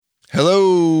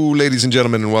Hello, ladies and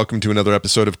gentlemen, and welcome to another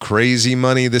episode of Crazy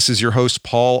Money. This is your host,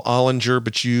 Paul Ollinger,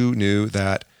 but you knew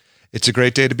that. It's a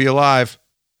great day to be alive.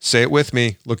 Say it with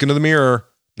me. Look into the mirror.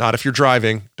 Not if you're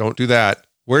driving. Don't do that.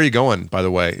 Where are you going, by the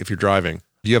way, if you're driving?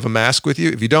 Do you have a mask with you?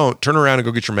 If you don't, turn around and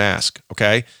go get your mask,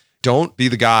 okay? Don't be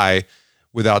the guy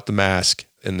without the mask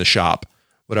in the shop,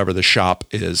 whatever the shop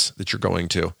is that you're going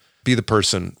to. Be the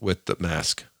person with the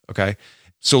mask, okay?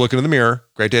 So look into the mirror.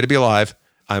 Great day to be alive.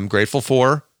 I'm grateful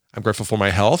for my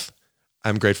health.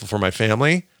 I'm grateful for my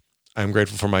family. I'm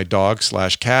grateful for my dog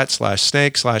 / cat /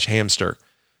 snake / hamster.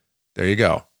 There you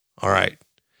go. All right.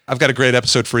 I've got a great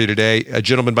episode for you today. A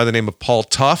gentleman by the name of Paul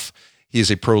Tough. He is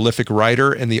a prolific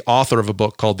writer and the author of a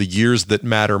book called The Years That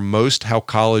Matter Most: How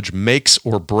College Makes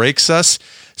or Breaks Us.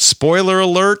 Spoiler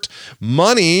alert,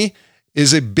 money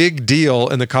is a big deal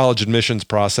in the college admissions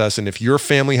process. And if your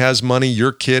family has money,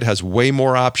 your kid has way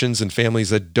more options than families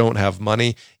that don't have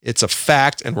money. It's a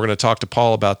fact, and we're going to talk to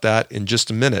Paul about that in just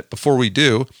a minute. Before we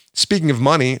do, speaking of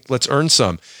money, let's earn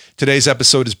some. Today's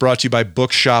episode is brought to you by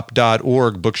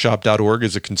Bookshop.org. Bookshop.org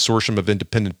is a consortium of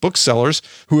independent booksellers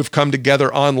who have come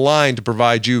together online to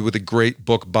provide you with a great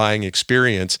book buying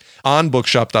experience. On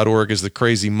Bookshop.org is the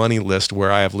Crazy Money list,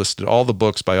 where I have listed all the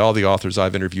books by all the authors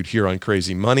I've interviewed here on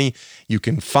Crazy Money. You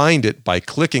can find it by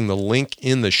clicking the link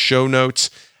in the show notes.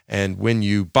 And when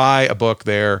you buy a book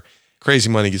there, Crazy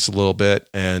Money gets a little bit,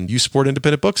 and you support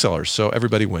independent booksellers. So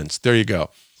everybody wins. There you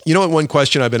go. You know what? One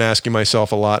question I've been asking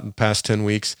myself a lot in the past 10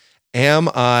 weeks, am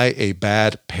I a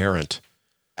bad parent?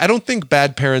 I don't think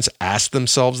bad parents ask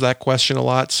themselves that question a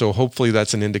lot. So hopefully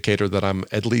that's an indicator that I'm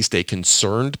at least a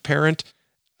concerned parent.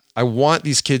 I want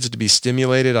these kids to be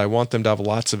stimulated. I want them to have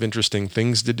lots of interesting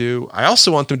things to do. I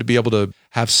also want them to be able to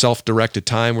have self-directed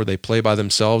time where they play by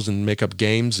themselves and make up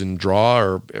games and draw,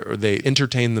 or they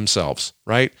entertain themselves,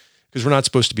 right? Because we're not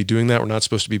supposed to be doing that. We're not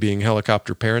supposed to be being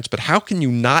helicopter parents. But how can you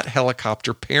not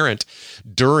helicopter parent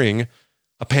during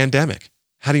a pandemic?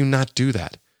 How do you not do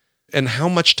that? And how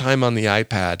much time on the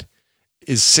iPad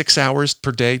is 6 hours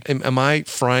per day? Am I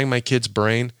frying my kid's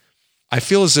brain? I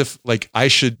feel as if I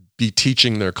should be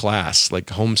teaching their class,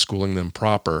 homeschooling them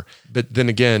proper. But then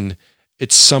again,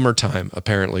 it's summertime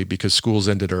apparently because school's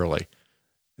ended early.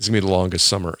 It's gonna be the longest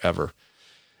summer ever.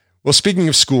 Well, speaking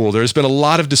of school, there's been a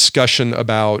lot of discussion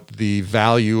about the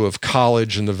value of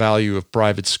college and the value of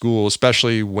private school,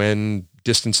 especially when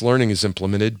distance learning is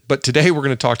implemented. But today we're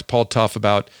going to talk to Paul Tough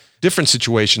about different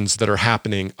situations that are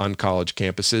happening on college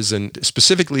campuses and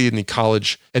specifically in the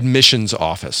college admissions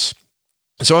office.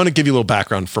 So I want to give you a little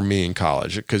background from me in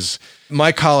college, because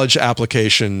my college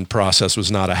application process was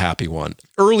not a happy one.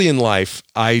 Early in life,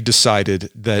 I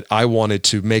decided that I wanted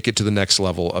to make it to the next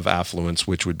level of affluence,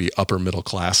 which would be upper middle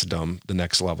classdom, the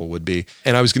next level would be.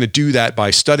 And I was going to do that by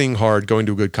studying hard, going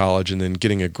to a good college, and then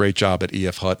getting a great job at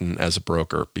E.F. Hutton as a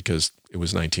broker, because it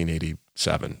was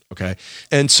 1987, okay?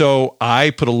 And so I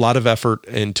put a lot of effort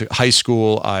into high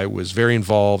school. I was very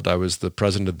involved. I was the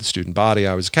president of the student body.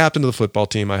 I was captain of the football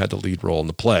team. I had the lead role in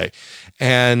the play.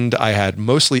 And I had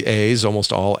mostly A's,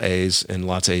 almost all A's, and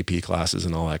lots of AP classes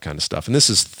and all that kind of stuff. And this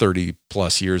is 30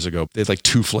 plus years ago. They had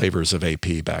 2 flavors of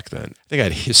AP back then. I think I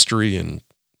had history and,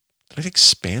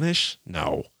 Spanish?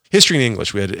 No. History and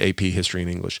English. We had AP history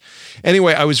and English.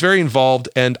 Anyway, I was very involved,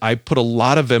 and I put a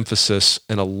lot of emphasis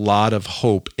and a lot of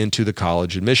hope into the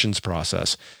college admissions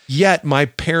process. Yet my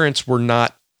parents were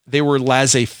not, they were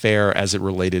laissez-faire as it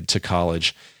related to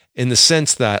college, in the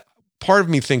sense that part of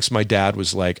me thinks my dad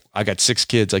was like, I got 6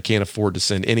 kids. I can't afford to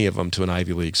send any of them to an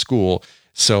Ivy League school.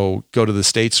 So go to the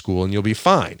state school and you'll be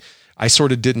fine. I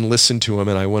sort of didn't listen to him,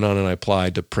 and I went on and I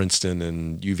applied to Princeton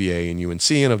and UVA and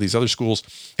UNC and of these other schools.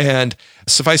 And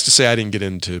suffice to say, I didn't get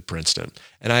into Princeton.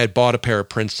 And I had bought a pair of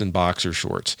Princeton boxer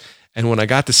shorts. And when I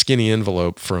got the skinny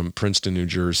envelope from Princeton, New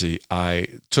Jersey, I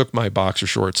took my boxer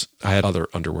shorts. I had other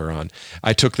underwear on.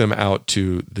 I took them out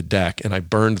to the deck and I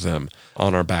burned them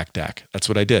on our back deck. That's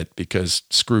what I did, because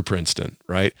screw Princeton,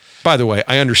 right? By the way,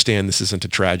 I understand this isn't a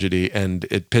tragedy, and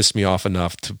it pissed me off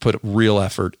enough to put real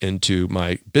effort into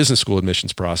my business school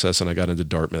admissions process, and I got into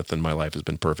Dartmouth, and my life has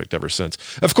been perfect ever since.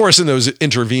 Of course, in those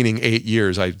intervening 8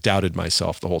 years, I doubted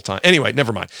myself the whole time. Anyway,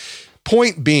 never mind.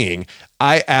 Point being,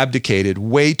 I abdicated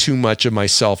way too much of my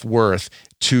self-worth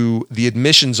to the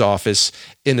admissions office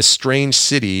in a strange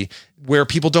city where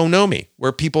people don't know me,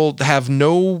 where people have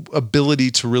no ability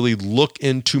to really look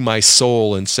into my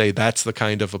soul and say, that's the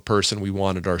kind of a person we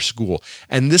want at our school.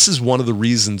 And this is one of the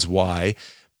reasons why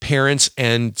parents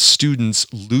and students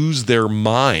lose their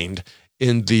mind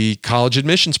in the college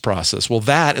admissions process. Well,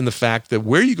 that and the fact that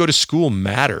where you go to school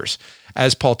matters.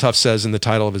 As Paul Tough says in the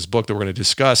title of his book that we're going to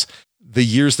discuss, The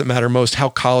Years That Matter Most, How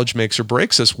College Makes or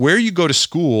Breaks Us. Where you go to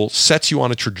school sets you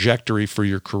on a trajectory for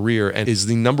your career and is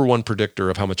the number one predictor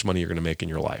of how much money you're going to make in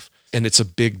your life. And it's a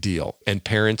big deal. And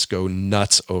parents go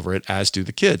nuts over it, as do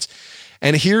the kids.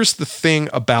 And here's the thing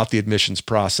about the admissions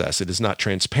process. It is not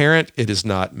transparent. It is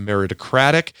not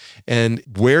meritocratic. And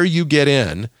where you get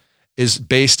in is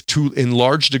based in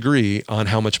large degree on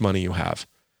how much money you have.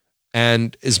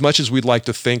 And as much as we'd like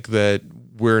to think that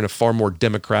we're in a far more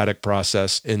democratic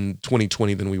process in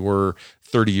 2020 than we were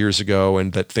 30 years ago,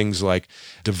 and that things like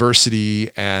diversity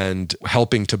and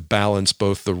helping to balance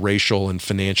both the racial and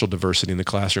financial diversity in the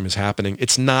classroom is happening,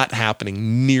 it's not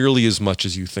happening nearly as much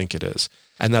as you think it is.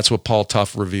 And that's what Paul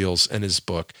Tough reveals in his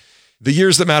book. The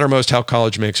Years That Matter Most, How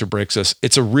College Makes or Breaks Us.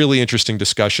 It's a really interesting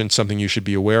discussion, something you should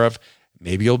be aware of.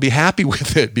 Maybe you'll be happy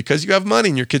with it because you have money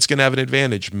and your kids can have an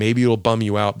advantage. Maybe it'll bum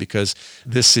you out because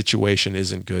this situation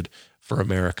isn't good for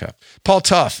America. Paul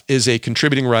Tough is a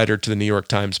contributing writer to the New York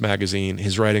Times Magazine.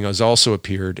 His writing has also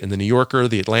appeared in the New Yorker,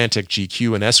 the Atlantic,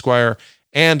 GQ, and Esquire,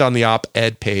 and on the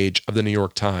op-ed page of the New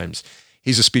York Times.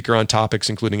 He's a speaker on topics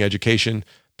including education,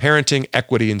 parenting,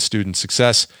 equity, and student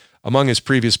success. Among his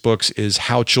previous books is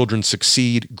How Children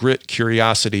Succeed, Grit,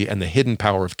 Curiosity, and the Hidden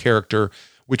Power of Character,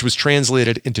 which was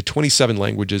translated into 27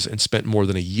 languages and spent more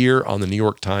than a year on the New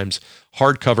York Times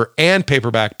hardcover and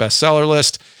paperback bestseller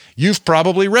list. You've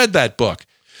probably read that book.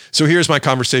 So here's my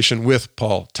conversation with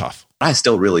Paul Tough. I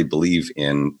still really believe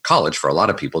in college for a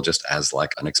lot of people just as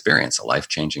like an experience, a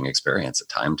life-changing experience, a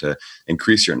time to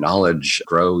increase your knowledge,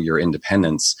 grow your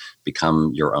independence, become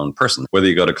your own person. Whether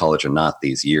you go to college or not,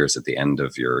 these years at the end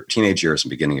of your teenage years and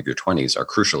beginning of your 20s are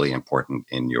crucially important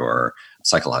in your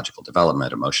psychological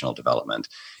development, emotional development,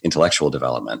 intellectual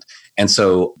development. And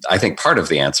so I think part of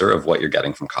the answer of what you're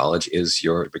getting from college is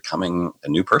you're becoming a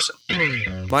new person.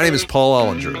 My name is Paul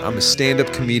Ollinger. I'm a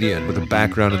stand-up comedian with a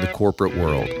background in the corporate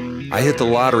world. I hit the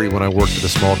lottery when I worked at a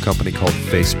small company called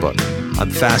Facebook. I'm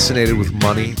fascinated with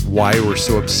money, why we're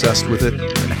so obsessed with it,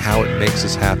 and how it makes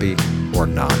us happy or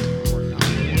not.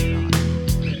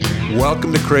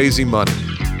 Welcome to Crazy Money.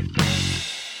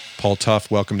 Paul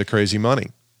Tough, welcome to Crazy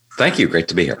Money. Thank you. Great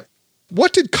to be here.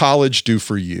 What did college do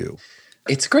for you?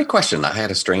 It's a great question. I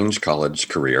had a strange college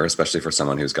career, especially for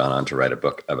someone who's gone on to write a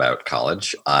book about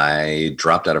college. I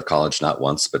dropped out of college not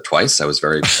once, but twice. I was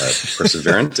very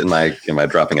perseverant in my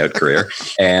dropping out career.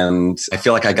 And I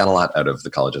feel like I got a lot out of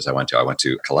the colleges I went to. I went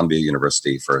to Columbia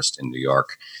University first in New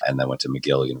York, and then went to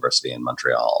McGill University in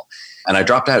Montreal. And I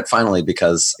dropped out finally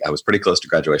because I was pretty close to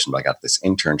graduation, but I got this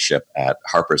internship at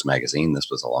Harper's Magazine. This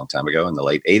was a long time ago in the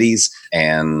late 80s.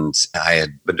 And I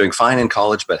had been doing fine in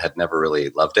college, but had never really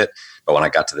loved it. But when I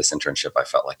got to this internship, I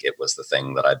felt like it was the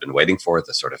thing that I'd been waiting for,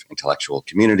 the sort of intellectual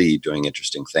community, doing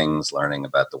interesting things, learning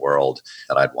about the world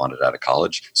that I'd wanted out of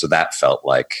college. So that felt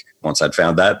like once I'd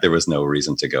found that, there was no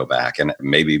reason to go back. And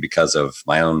maybe because of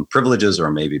my own privileges, or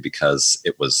maybe because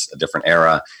it was a different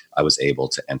era, I was able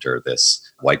to enter this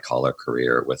white-collar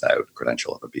career without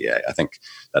credential of a BA. I think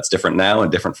that's different now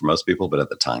and different for most people, but at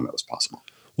the time it was possible.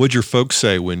 What'd your folks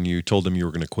say when you told them you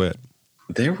were going to quit?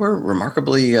 They were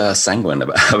remarkably sanguine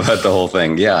about the whole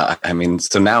thing. Yeah. I mean,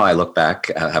 so now I look back,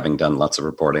 having done lots of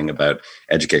reporting about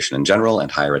education in general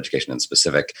and higher education in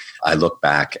specific, I look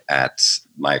back at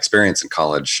my experience in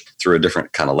college through a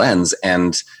different kind of lens.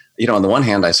 And you know, on the one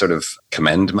hand, I sort of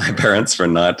commend my parents for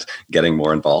not getting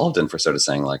more involved and for sort of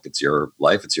saying, like, it's your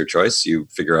life, it's your choice, you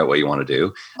figure out what you want to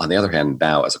do. On the other hand,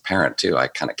 now as a parent too, I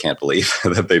kind of can't believe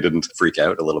that they didn't freak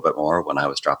out a little bit more when I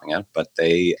was dropping out, but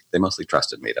they mostly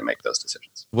trusted me to make those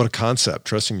decisions. What a concept,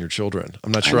 trusting your children.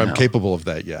 I'm not sure I'm capable of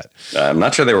that yet. I'm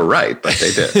not sure they were right, but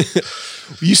they did.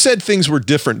 You said things were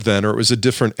different then, or it was a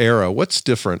different era. What's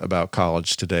different about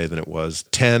college today than it was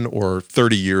 10 or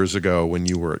 30 years ago when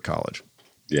you were at college?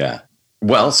 Yeah.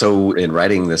 Well, so in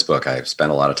writing this book, I've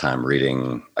spent a lot of time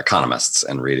reading economists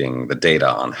and reading the data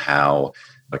on how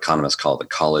economists call the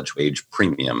college wage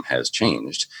premium has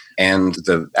changed. And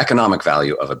the economic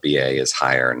value of a BA is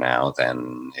higher now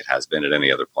than it has been at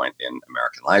any other point in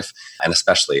American life, and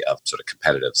especially a sort of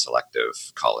competitive,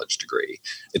 selective college degree.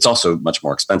 It's also much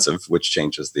more expensive, which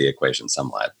changes the equation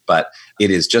somewhat. But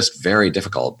it is just very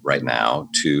difficult right now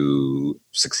to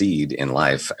succeed in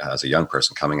life as a young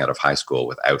person coming out of high school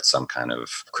without some kind of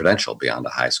credential beyond a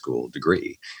high school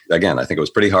degree. Again, I think it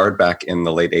was pretty hard back in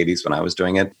the late 80s when I was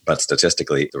doing it, but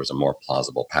statistically, there was a more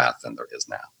plausible path than there is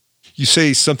now. You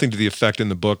say something to the effect in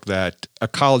the book that a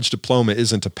college diploma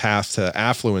isn't a path to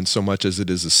affluence so much as it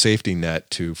is a safety net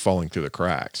to falling through the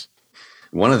cracks.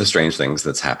 One of the strange things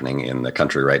that's happening in the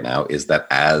country right now is that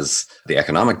as the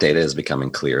economic data is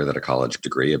becoming clear that a college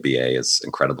degree, a BA, is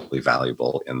incredibly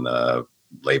valuable in the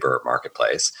labor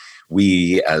marketplace,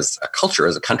 we as a culture,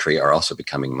 as a country, are also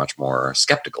becoming much more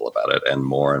skeptical about it. And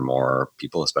more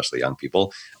people, especially young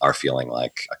people, are feeling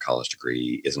like a college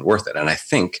degree isn't worth it. And I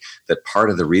think that part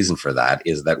of the reason for that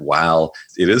is that while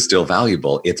it is still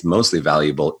valuable, it's mostly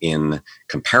valuable in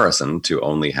comparison to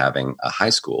only having a high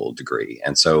school degree.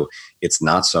 And so it's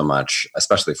not so much,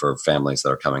 especially for families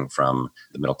that are coming from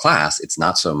the middle class, it's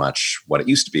not so much what it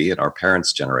used to be in our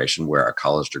parents' generation, where a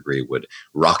college degree would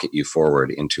rocket you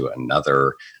forward into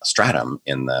another stratum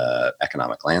in the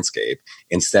economic landscape.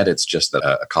 Instead, it's just that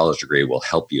a college degree will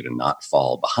help you to not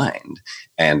fall behind.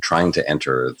 And trying to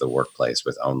enter the workplace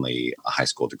with only a high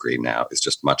school degree now is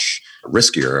just much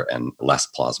riskier and less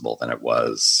plausible than it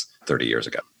was 30 years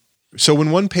ago. So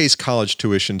when one pays college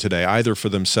tuition today, either for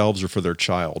themselves or for their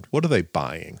child, what are they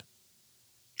buying?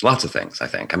 Lots of things, I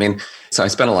think. I mean, so I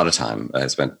spent a lot of time. I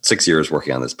spent 6 years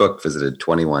working on this book, visited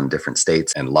 21 different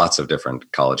states and lots of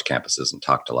different college campuses, and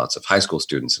talked to lots of high school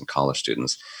students and college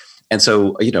students. And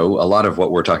so, a lot of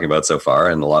what we're talking about so far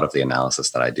and a lot of the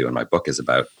analysis that I do in my book is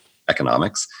about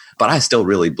economics. But I still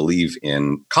really believe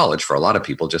in college for a lot of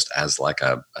people just as like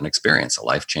an experience, a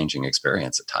life-changing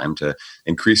experience, a time to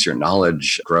increase your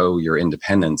knowledge, grow your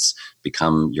independence,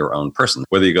 become your own person.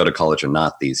 Whether you go to college or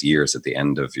not, these years at the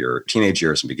end of your teenage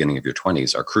years and beginning of your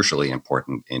 20s are crucially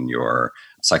important in your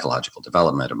psychological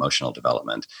development, emotional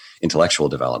development, intellectual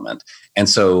development. And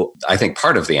so I think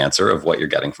part of the answer of what you're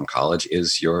getting from college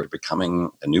is you're becoming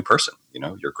a new person.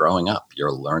 You're growing up,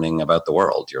 you're learning about the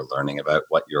world, you're learning about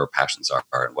what your passions are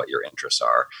and what your interests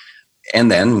are. And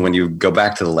then when you go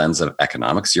back to the lens of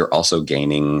economics, you're also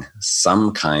gaining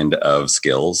some kind of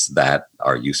skills that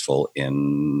are useful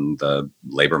in the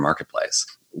labor marketplace.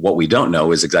 What we don't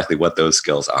know is exactly what those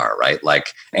skills are, right?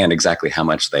 And exactly how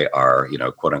much they are,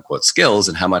 quote unquote skills,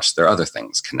 and how much they're other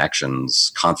things,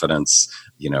 connections, confidence,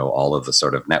 all of the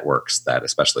sort of networks that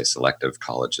especially selective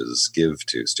colleges give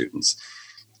to students.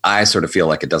 I sort of feel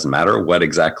like it doesn't matter what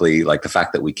exactly, the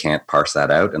fact that we can't parse that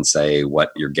out and say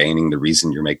what you're gaining, the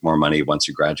reason you make more money once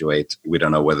you graduate. We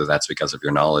don't know whether that's because of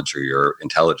your knowledge or your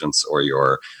intelligence or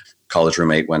your college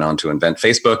roommate went on to invent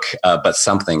Facebook, but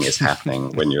something is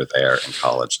happening when you're there in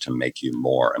college to make you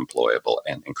more employable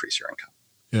and increase your income.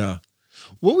 Yeah.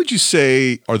 What would you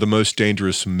say are the most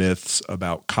dangerous myths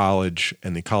about college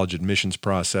and the college admissions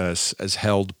process as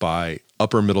held by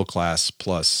upper middle class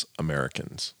plus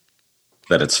Americans?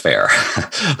 That it's fair.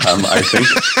 I think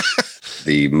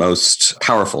the most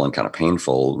powerful and kind of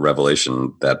painful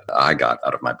revelation that I got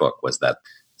out of my book was that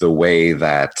the way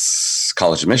that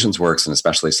college admissions works, and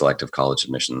especially selective college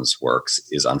admissions works,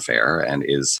 is unfair and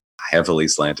is heavily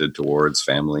slanted towards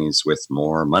families with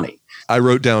more money. I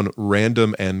wrote down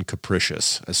random and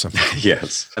capricious as something.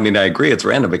 Yes. I mean, I agree it's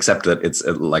random, except that it's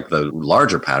like the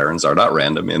larger patterns are not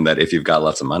random in that if you've got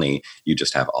lots of money, you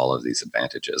just have all of these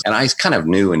advantages. And I kind of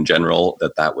knew in general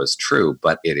that was true,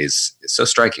 but it's so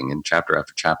striking in chapter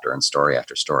after chapter and story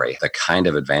after story, the kind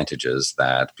of advantages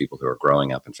that people who are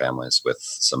growing up in families with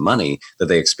some money that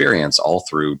they experience all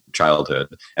through childhood,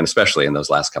 and especially in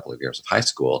those last couple of years of high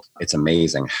school. It's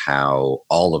amazing how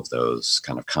all of those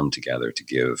kind of come together to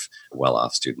give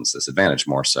well-off students this advantage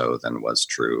more so than was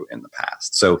true in the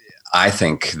past. So I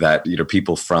think that,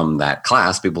 people from that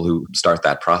class, people who start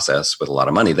that process with a lot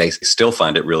of money, they still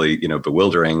find it really,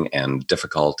 bewildering and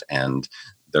difficult, and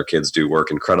their kids do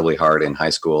work incredibly hard in high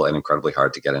school and incredibly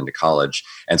hard to get into college.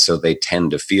 And so they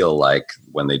tend to feel like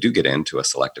when they do get into a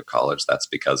selective college, that's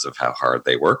because of how hard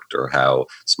they worked or how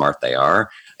smart they are.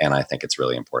 And I think it's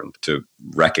really important to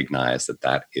recognize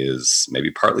that is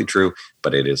maybe partly true,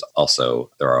 but it is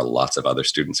also, there are lots of other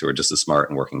students who are just as smart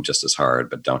and working just as hard,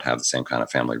 but don't have the same kind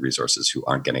of family resources, who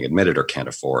aren't getting admitted or can't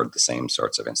afford the same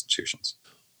sorts of institutions.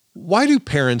 Why do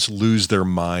parents lose their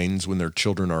minds when their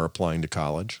children are applying to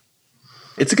college?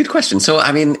 It's a good question. So,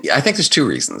 I mean, I think there's two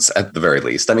reasons at the very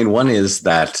least. I mean, one is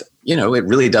that, it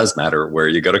really does matter where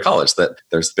you go to college, that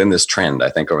there's been this trend, I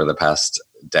think, over the past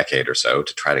decade or so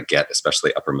to try to get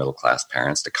especially upper middle class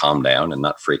parents to calm down and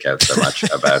not freak out so much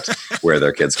about where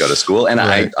their kids go to school. And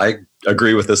right. I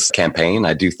agree with this campaign.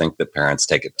 I do think that parents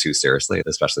take it too seriously,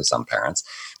 especially some parents.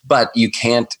 But you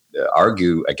can't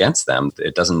argue against them.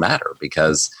 It doesn't matter,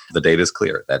 because the data is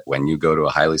clear that when you go to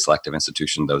a highly selective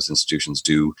institution, those institutions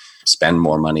do spend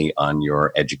more money on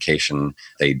your education.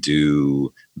 They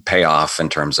do pay off in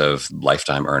terms of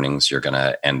lifetime earnings you're going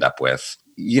to end up with.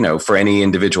 For any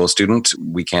individual student,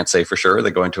 we can't say for sure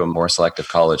that going to a more selective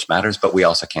college matters, but we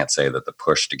also can't say that the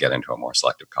push to get into a more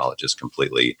selective college is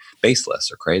completely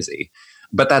baseless or crazy.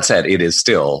 But that said, it is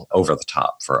still over the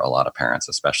top for a lot of parents,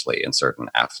 especially in certain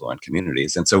affluent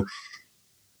communities. And so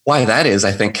Why that is,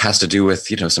 I think, has to do with,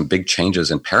 some big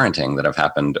changes in parenting that have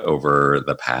happened over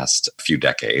the past few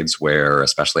decades, where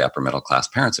especially upper middle class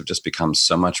parents have just become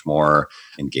so much more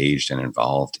engaged and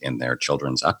involved in their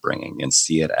children's upbringing and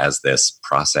see it as this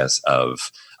process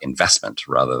of investment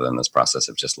rather than this process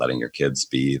of just letting your kids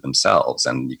be themselves.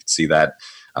 And you can see that.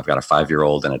 I've got a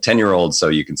 5-year-old and a 10-year-old, so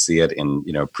you can see it in,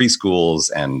 preschools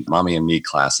and mommy and me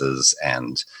classes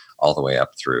and all the way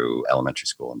up through elementary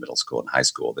school and middle school and high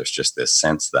school. There's just this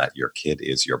sense that your kid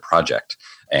is your project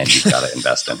and you've got to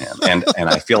invest in him. And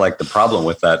I feel like the problem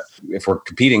with that, if we're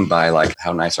competing by like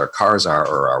how nice our cars are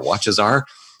or our watches are,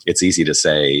 it's easy to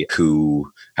say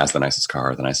who has the nicest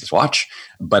car or the nicest watch,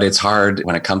 but it's hard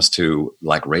when it comes to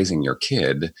like raising your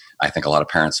kid. I think a lot of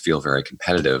parents feel very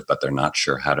competitive, but they're not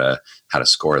sure how to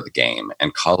score the game.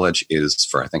 And college is,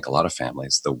 for I think a lot of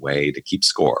families, the way to keep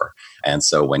score. And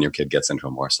so when your kid gets into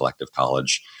a more selective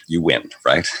college, you win,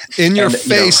 right? In your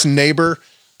face, neighbor.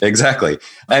 Exactly.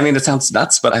 I mean, it sounds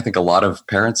nuts, but I think a lot of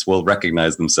parents will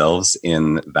recognize themselves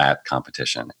in that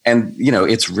competition. And,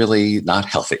 it's really not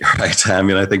healthy, right? I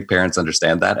mean, I think parents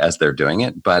understand that as they're doing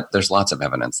it, but there's lots of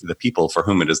evidence. The people for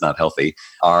whom it is not healthy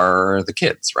are the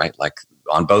kids, right? Like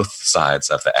on both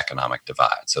sides of the economic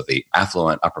divide. So the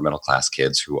affluent upper middle class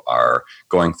kids who are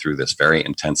going through this very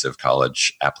intensive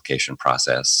college application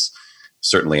process,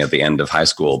 certainly at the end of high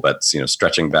school, but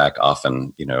stretching back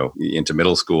often, into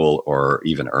middle school or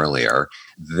even earlier,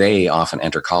 they often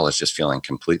enter college just feeling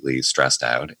completely stressed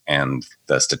out. And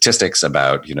the statistics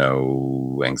about,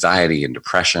 anxiety and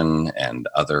depression and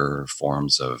other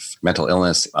forms of mental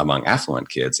illness among affluent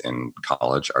kids in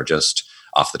college are just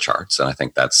off the charts. And I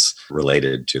think that's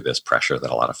related to this pressure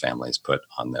that a lot of families put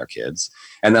on their kids.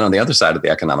 And then on the other side of the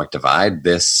economic divide,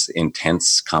 this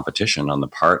intense competition on the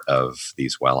part of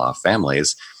these well-off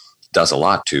families does a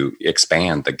lot to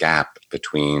expand the gap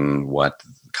between what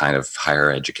kind of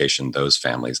higher education those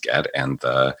families get and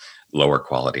the lower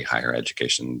quality higher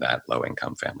education that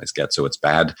low-income families get. So it's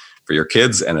bad for your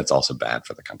kids, and it's also bad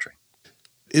for the country.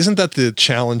 Isn't that the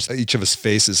challenge that each of us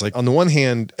faces? Like on the one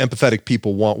hand, empathetic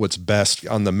people want what's best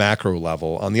on the macro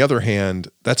level. On the other hand,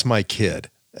 that's my kid.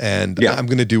 And I'm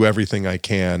going to do everything I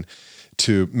can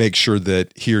to make sure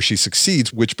that he or she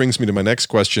succeeds, which brings me to my next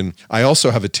question. I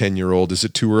also have a 10-year-old. Is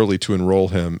it too early to enroll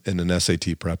him in an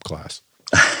SAT prep class?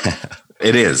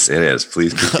 It is.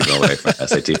 Please keep him away from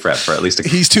SAT prep for at least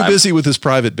He's too busy with his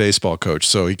private baseball coach,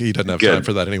 so he doesn't have time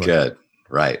for that anyway. Good.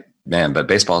 Right. Man, but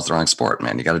baseball is the wrong sport,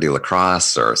 man. You got to do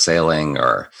lacrosse or sailing,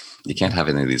 or you can't have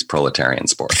any of these proletarian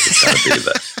sports.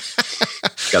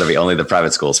 It's got to be only the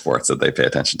private school sports that they pay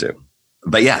attention to.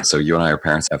 But yeah, so you and I are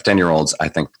parents of 10-year-olds. I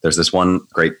think there's this one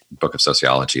great book of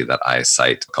sociology that I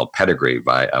cite called Pedigree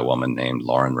by a woman named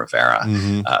Lauren Rivera,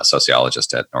 a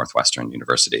sociologist at Northwestern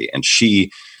University. And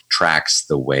she tracks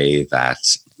the way that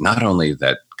not only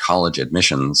that college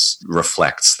admissions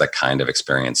reflects the kind of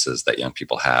experiences that young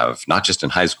people have, not just in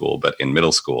high school, but in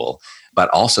middle school, but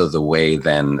also the way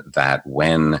then that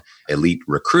when elite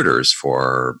recruiters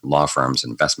for law firms,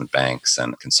 investment banks,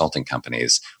 and consulting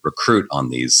companies recruit on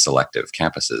these selective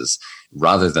campuses,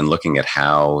 rather than looking at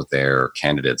how their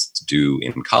candidates do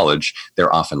in college,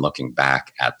 they're often looking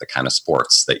back at the kind of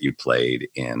sports that you played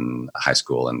in high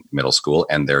school and middle school,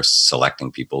 and they're selecting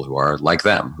people who are like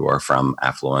them, who are from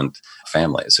affluent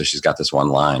families. So she's got this one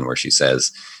line where she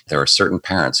says, there are certain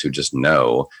parents who just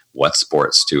know what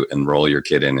sports to enroll your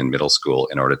kid in middle school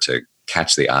in order to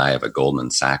catch the eye of a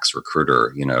Goldman Sachs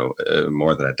recruiter,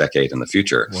 more than a decade in the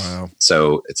future. Wow.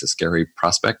 So it's a scary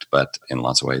prospect, but in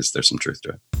lots of ways, there's some truth to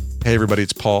it. Hey, everybody,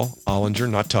 it's Paul Ollinger,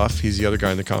 not Tough. He's the other guy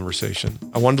in the conversation.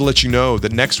 I wanted to let you know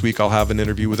that next week I'll have an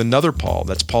interview with another Paul.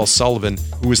 That's Paul Sullivan,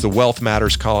 who is the Wealth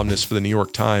Matters columnist for the New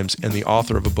York Times and the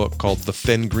author of a book called The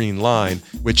Thin Green Line,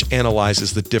 which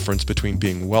analyzes the difference between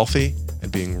being wealthy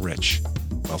and being rich.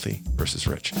 Wealthy versus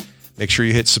rich. Make sure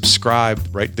you hit subscribe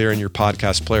right there in your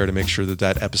podcast player to make sure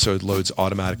that episode loads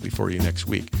automatically for you next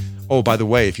week. Oh, by the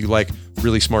way, if you like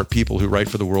really smart people who write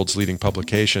for the world's leading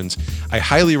publications, I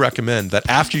highly recommend that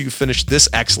after you finish this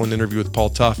excellent interview with Paul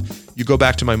Tough, you go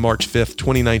back to my March 5th,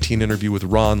 2019 interview with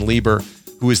Ron Lieber,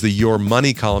 who is the Your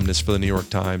Money columnist for the New York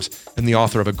Times and the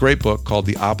author of a great book called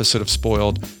The Opposite of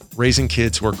Spoiled: Raising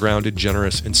Kids Who Are Grounded,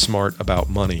 Generous, and Smart About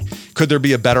Money. Could there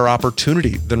be a better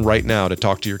opportunity than right now to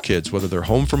talk to your kids, whether they're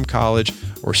home from college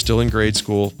or still in grade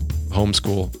school,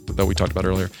 homeschool that we talked about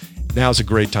earlier? Now's a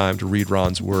great time to read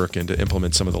Ron's work and to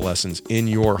implement some of the lessons in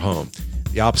your home.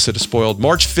 The Opposite of Spoiled,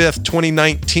 March 5th,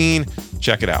 2019.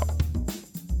 Check it out.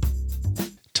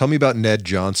 Tell me about Ned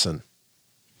Johnson.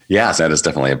 Yes, that is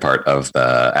definitely a part of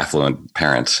the affluent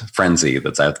parent frenzy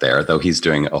that's out there, though he's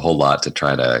doing a whole lot to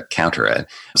try to counter it.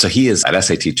 So he is an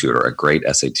SAT tutor, a great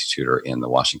SAT tutor in the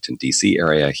Washington, D.C.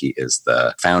 area. He is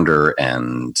the founder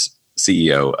and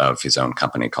CEO of his own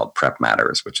company called Prep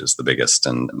Matters, which is the biggest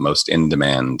and most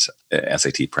in-demand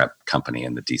SAT prep company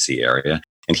in the DC area.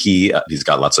 And he's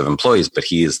got lots of employees, but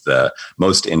he is the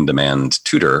most in-demand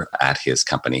tutor at his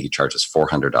company. He charges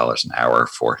 $400 an hour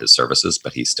for his services,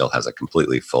 but he still has a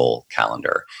completely full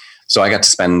calendar. So I got to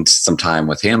spend some time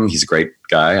with him. He's a great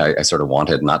guy. I sort of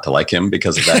wanted not to like him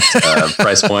because of that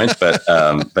price point,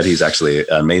 but he's actually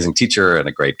an amazing teacher and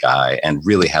a great guy, and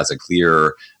really has a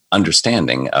clear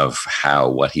understanding of how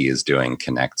what he is doing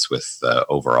connects with the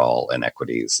overall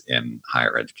inequities in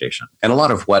higher education. And a lot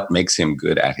of what makes him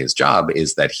good at his job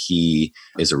is that he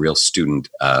is a real student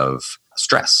of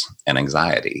stress and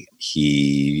anxiety.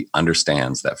 He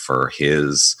understands that for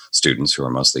his students, who are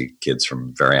mostly kids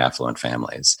from very affluent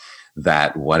families,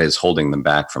 that what is holding them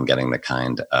back from getting the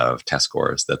kind of test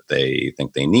scores that they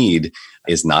think they need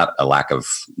is not a lack of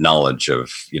knowledge of,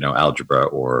 algebra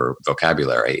or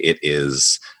vocabulary. It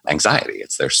is anxiety.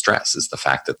 It's their stress. It's the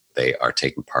fact that they are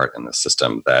taking part in the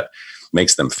system that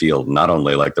makes them feel not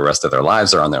only like the rest of their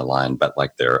lives are on their line, but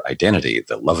like their identity,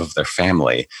 the love of their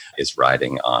family is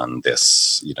riding on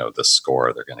this, the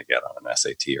score they're going to get on an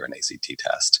SAT or an ACT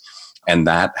test. And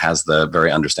that has the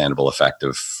very understandable effect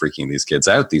of freaking these kids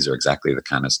out. These are exactly the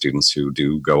kind of students who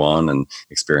do go on and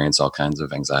experience all kinds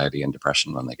of anxiety and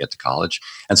depression when they get to college.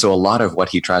 And so a lot of what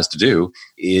he tries to do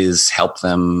is help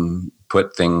them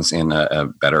put things in a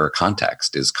better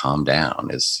context, is calm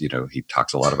down, he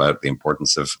talks a lot about the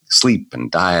importance of sleep and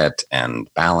diet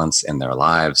and balance in their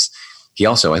lives. He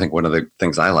also, I think one of the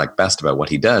things I like best about what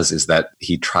he does is that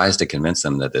he tries to convince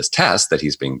them that this test that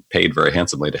he's being paid very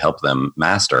handsomely to help them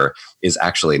master is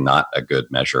actually not a good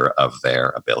measure of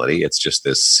their ability. It's just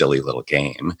this silly little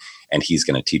game. And he's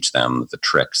going to teach them the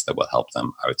tricks that will help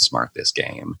them outsmart this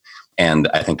game. And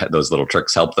I think that those little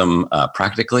tricks help them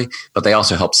practically, but they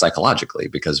also help psychologically,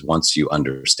 because once you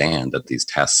understand that these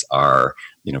tests are,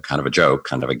 kind of a joke,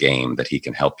 kind of a game that he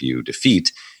can help you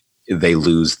defeat, they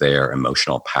lose their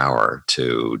emotional power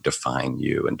to define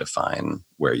you and define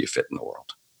where you fit in the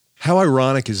world. How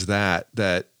ironic is that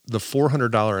the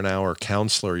 $400 an hour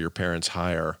counselor your parents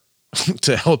hire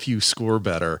to help you score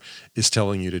better is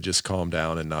telling you to just calm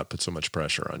down and not put so much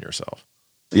pressure on yourself?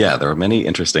 Yeah, there are many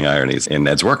interesting ironies in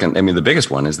Ed's work. And the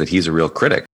biggest one is that he's a real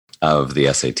critic of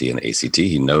the SAT and ACT.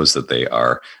 He knows that they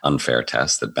are unfair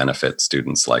tests that benefit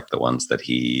students like the ones that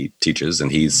he teaches.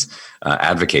 And he's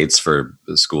advocates for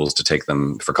schools to take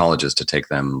them, for colleges to take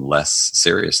them less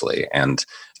seriously. And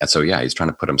so, yeah, he's trying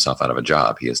to put himself out of a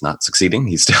job. He is not succeeding.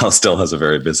 He still has a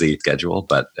very busy schedule,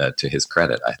 but to his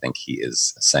credit, I think he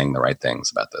is saying the right things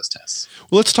about those tests.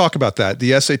 Well, let's talk about that.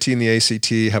 The SAT and the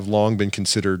ACT have long been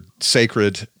considered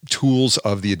sacred tools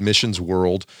of the admissions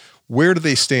world. Where do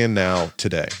they stand now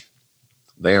today?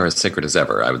 They are as sacred as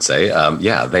ever, I would say.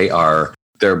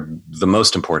 They're the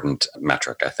most important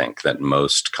metric, I think, that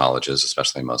most colleges,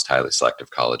 especially most highly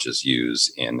selective colleges,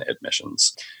 use in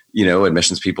admissions.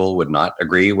 Admissions people would not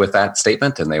agree with that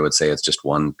statement, and they would say it's just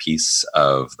one piece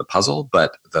of the puzzle.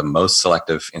 But the most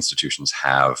selective institutions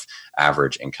have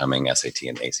average incoming SAT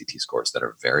and ACT scores that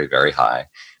are very, very high,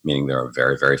 meaning there are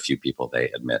very, very few people they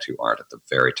admit who aren't at the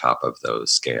very top of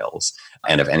those scales.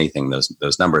 And if anything,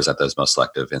 those numbers at those most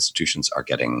selective institutions are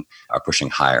pushing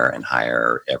higher and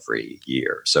higher every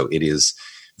year. So it is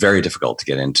very difficult to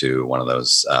get into one of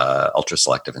those ultra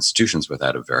selective institutions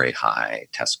without a very high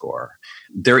test score.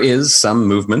 There is some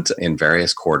movement in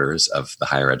various quarters of the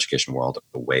higher education world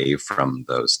away from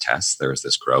those tests. There's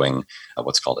this growing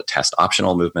what's called a test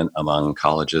optional movement among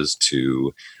colleges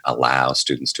to allow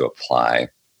students to apply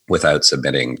without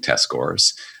submitting test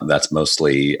scores. That's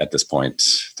mostly, at this point,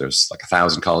 there's like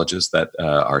 1,000 colleges that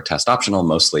are test optional.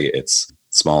 Mostly it's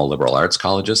small liberal arts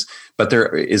colleges, but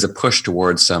there is a push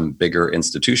towards some bigger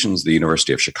institutions. The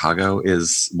University of Chicago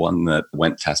is one that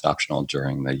went test optional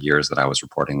during the years that I was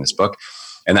reporting this book.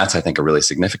 And that's, I think, a really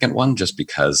significant one, just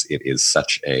because it is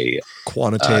such a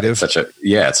quantitative, it's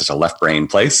such a left brain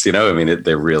place.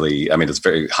 It's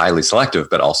very highly selective,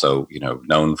 but also,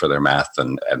 known for their math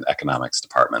and economics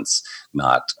departments,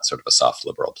 not sort of a soft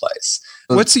liberal place.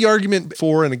 What's the argument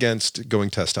for and against going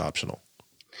test optional?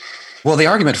 Well, the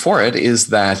argument for it is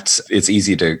that it's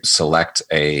easy to select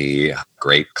a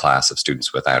great class of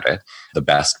students without it. The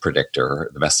best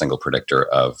single predictor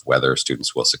of whether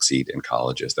students will succeed in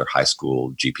college is their high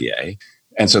school GPA.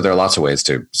 And so there are lots of ways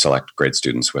to select great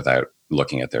students without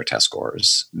looking at their test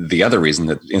scores. The other reason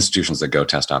that institutions that go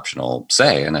test optional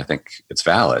say, and I think it's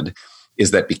valid, is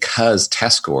that because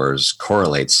test scores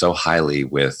correlate so highly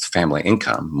with family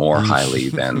income, more highly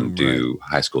than do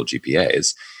high school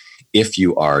GPAs, if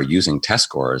you are using test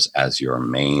scores as your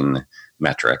main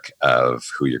metric of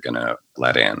who you're going to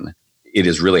let in, it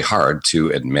is really hard to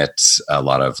admit a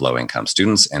lot of low-income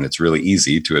students, and it's really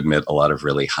easy to admit a lot of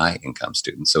really high-income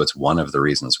students. So it's one of the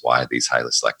reasons why these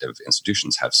highly selective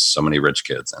institutions have so many rich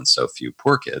kids and so few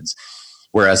poor kids.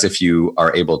 Whereas if you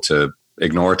are able to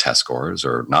ignore test scores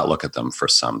or not look at them for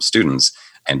some students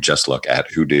and just look at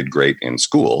who did great in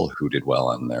school, who did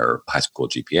well in their high school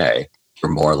GPA,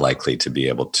 you're more likely to be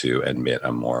able to admit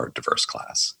a more diverse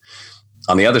class.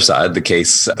 On the other side, the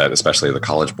case that especially the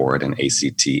College Board and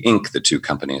ACT Inc., the two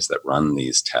companies that run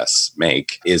these tests,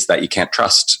 make is that you can't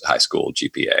trust high school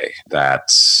GPA, that,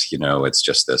 it's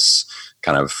just this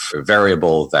kind of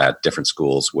variable that different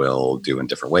schools will do in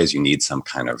different ways. You need some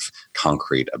kind of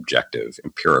concrete, objective,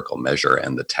 empirical measure,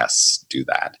 and the tests do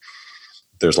that.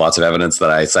 There's lots of evidence that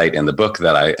I cite in the book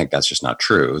that I think that's just not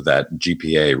true, that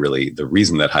GPA really, the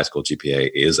reason that high school GPA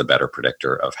is a better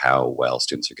predictor of how well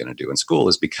students are going to do in school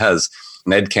is because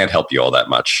Ned can't help you all that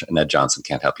much. Ned Johnson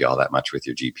can't help you all that much with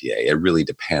your GPA. It really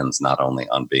depends not only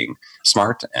on being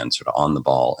smart and sort of on the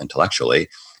ball intellectually,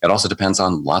 it also depends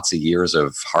on lots of years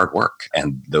of hard work.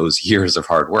 And those years of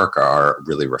hard work are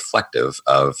really reflective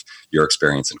of your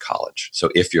experience in college. So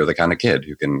if you're the kind of kid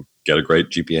who can get a great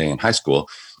GPA in high school,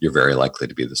 you're very likely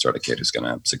to be the sort of kid who's going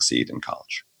to succeed in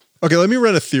college. Okay, let me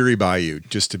run a theory by you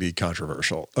just to be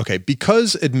controversial. Okay,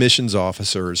 because admissions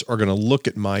officers are going to look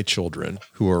at my children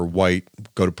who are white,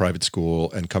 go to private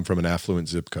school, and come from an affluent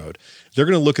zip code, they're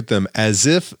going to look at them as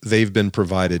if they've been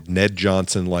provided Ned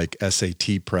Johnson-like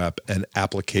SAT prep and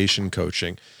application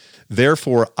coaching.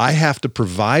 Therefore, I have to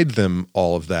provide them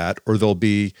all of that, or they'll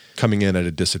be coming in at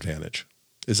a disadvantage.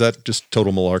 Is that just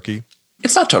total malarkey?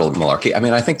 It's not total malarkey. I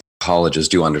mean, I think colleges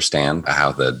do understand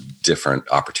how the different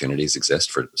opportunities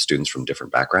exist for students from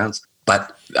different backgrounds.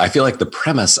 But I feel like the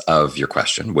premise of your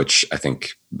question, which I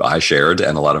think I shared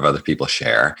and a lot of other people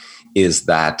share, is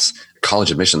that college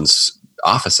admissions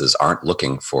offices aren't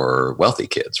looking for wealthy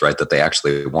kids, right? That they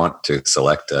actually want to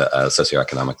select a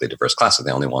socioeconomically diverse class. So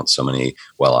they only want so many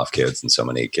well-off kids and so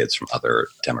many kids from other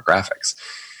demographics.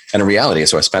 And in reality,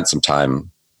 so I spent some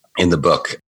time in the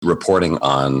book reporting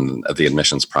on the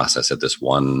admissions process at this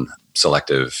one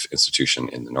selective institution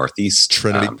in the Northeast,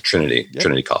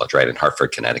 Trinity College, right, in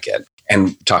Hartford, Connecticut,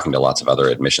 and talking to lots of other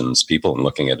admissions people and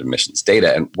looking at admissions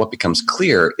data. And what becomes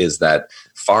clear is that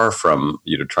far from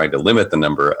trying to limit the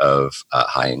number of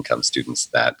high-income students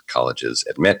that colleges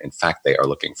admit, in fact, they are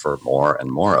looking for more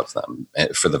and more of them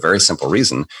for the very simple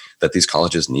reason that these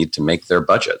colleges need to make their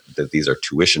budget, that these are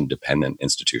tuition-dependent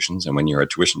institutions. And when you're a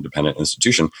tuition-dependent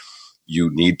institution,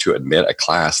 you need to admit a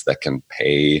class that can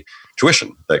pay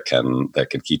tuition, that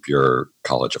can keep your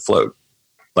college afloat.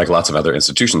 Like lots of other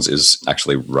institutions, is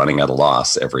actually running at a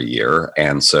loss every year.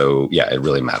 And so, it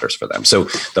really matters for them. So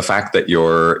the fact that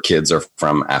your kids are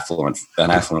from an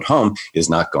affluent home is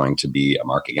not going to be a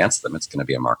mark against them. It's going to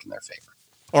be a mark in their favor.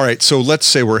 All right. So let's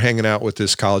say we're hanging out with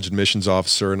this college admissions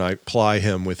officer and I ply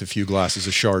him with a few glasses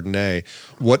of Chardonnay.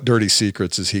 What dirty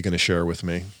secrets is he going to share with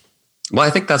me? Well, I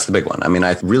think that's the big one. I mean,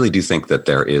 I really do think that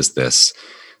there is this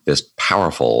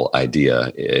powerful idea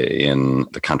in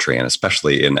the country, and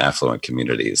especially in affluent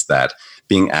communities, that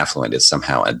being affluent is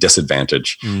somehow a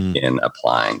disadvantage in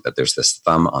applying, that there's this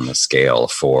thumb on the scale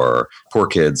for poor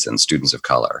kids and students of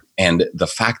color. And the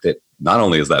fact that not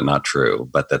only is that not true,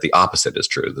 but that the opposite is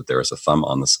true, that there is a thumb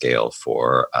on the scale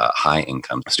for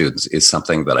high-income students, is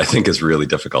something that I think is really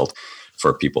difficult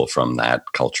for people from that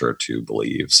culture to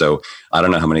believe. So I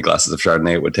don't know how many glasses of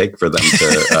Chardonnay it would take for them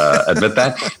to admit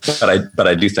that, but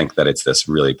I do think that it's this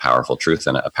really powerful truth,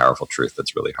 and a powerful truth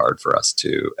that's really hard for us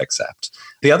to accept.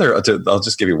 The other, I'll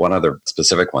just give you one other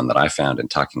specific one that I found in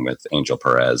talking with Angel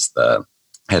Perez, the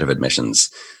head of admissions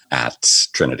at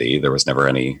Trinity. There was never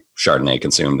any Chardonnay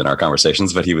consumed in our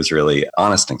conversations, but he was really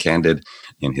honest and candid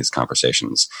in his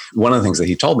conversations. One of the things that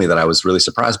he told me that I was really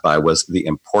surprised by was the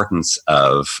importance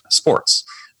of sports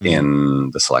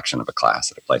in the selection of a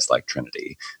class at a place like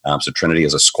Trinity. So Trinity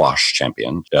is a squash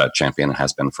champion and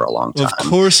has been for a long time. Of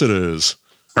course it is.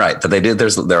 Right. But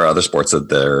there are other sports that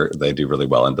they do really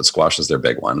well in, but squash is their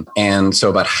big one. And so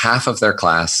about half of their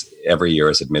class every year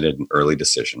is admitted in early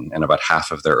decision, and about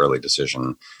half of their early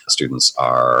decision students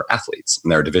are athletes. And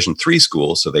they're a Division III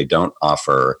school, so they don't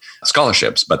offer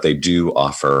scholarships, but they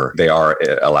are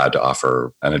allowed to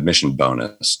offer an admission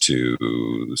bonus to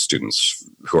students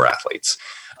who are athletes.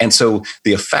 And so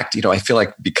the effect, I feel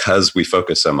like because we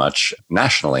focus so much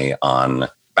nationally on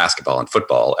basketball and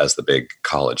football as the big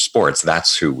college sports.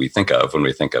 That's who we think of when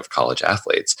we think of college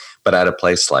athletes. But at a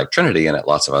place like Trinity and at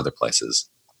lots of other places,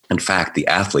 in fact, the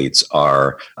athletes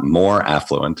are more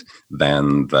affluent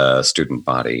than the student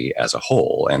body as a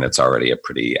whole, and it's already a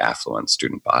pretty affluent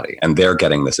student body. And they're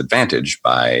getting this advantage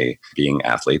by being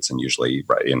athletes, and usually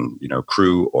in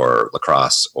crew or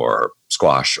lacrosse or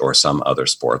squash or some other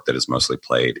sport that is mostly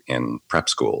played in prep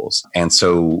schools. And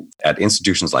so at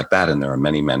institutions like that, and there are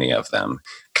many, many of them,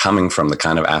 coming from the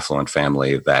kind of affluent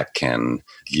family that can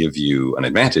give you an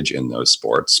advantage in those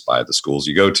sports by the schools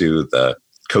you go to, the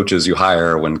coaches you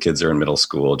hire when kids are in middle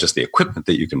school, just the equipment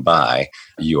that you can buy,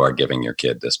 you are giving your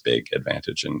kid this big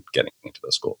advantage in getting into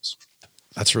those schools.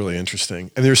 That's really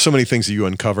interesting. And there's so many things that you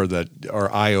uncover that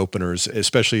are eye-openers,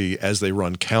 especially as they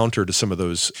run counter to some of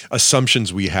those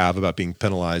assumptions we have about being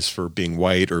penalized for being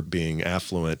white or being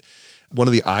affluent. One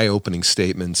of the eye-opening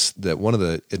statements that one of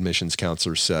the admissions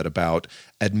counselors said about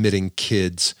admitting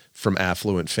kids from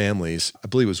affluent families, I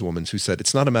believe it was a woman who said,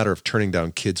 it's not a matter of turning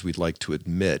down kids we'd like to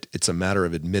admit. It's a matter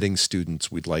of admitting students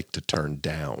we'd like to turn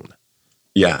down.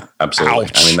 Yeah, absolutely.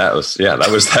 Ouch. I mean, that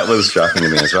was shocking to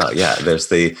me as well. Yeah,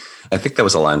 I think that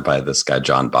was a line by this guy,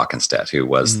 John Bockenstedt, who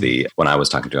was when I was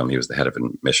talking to him, he was the head of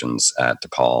admissions at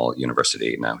DePaul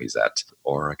University. Now he's at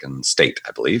Oregon State,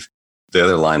 I believe. The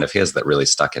other line of his that really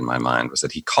stuck in my mind was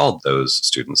that he called those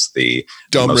students the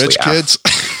dumb rich kids.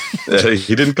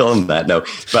 He didn't call them that, no,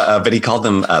 but he called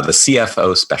them the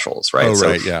CFO specials, right? Oh,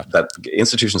 right, yeah. That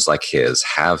institutions like his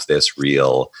have this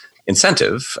real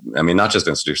incentive. I mean, not just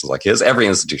institutions like his, every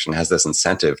institution has this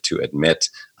incentive to admit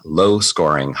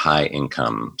low-scoring,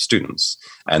 high-income students.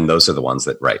 And those are the ones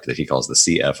that he calls the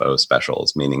CFO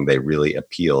specials, meaning they really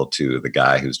appeal to the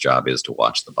guy whose job is to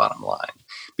watch the bottom line.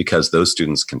 Because those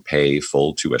students can pay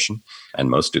full tuition,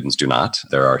 and most students do not.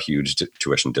 There are huge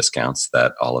tuition discounts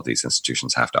that all of these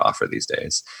institutions have to offer these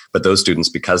days. But those students,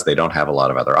 because they don't have a lot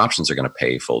of other options, are going to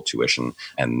pay full tuition,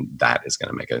 and that is going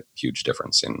to make a huge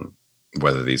difference in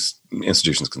whether these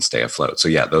institutions can stay afloat. So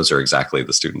yeah, those are exactly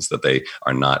the students that they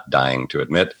are not dying to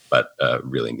admit, but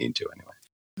really need to anyway.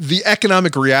 The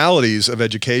economic realities of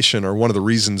education are one of the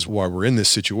reasons why we're in this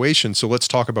situation. So let's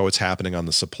talk about what's happening on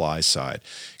the supply side.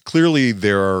 Clearly,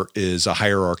 there is a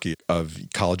hierarchy of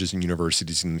colleges and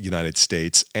universities in the United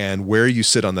States, and where you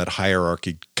sit on that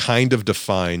hierarchy kind of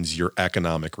defines your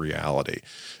economic reality.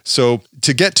 So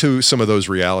to get to some of those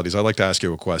realities, I'd like to ask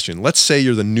you a question. Let's say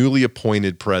you're the newly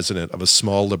appointed president of a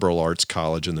small liberal arts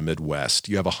college in the Midwest.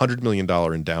 You have a $100 million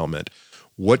endowment.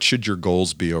 What should your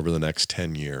goals be over the next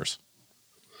 10 years?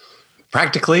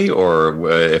 Practically, or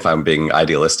if I'm being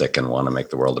idealistic and want to make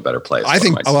the world a better place? I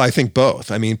think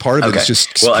both. I mean, part of it is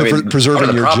just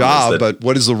preserving your job, but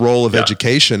what is the role of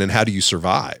education and how do you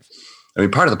survive? I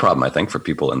mean, part of the problem, I think, for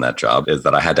people in that job is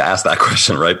that I had to ask that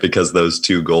question, right? Because those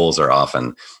two goals are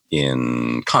often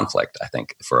in conflict, I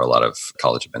think, for a lot of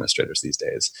college administrators these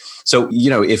days. So,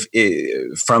 if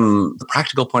from the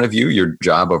practical point of view, your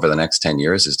job over the next 10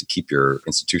 years is to keep your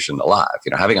institution alive.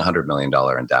 Having a $100 million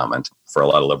endowment for a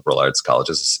lot of liberal arts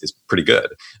colleges is pretty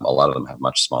good. A lot of them have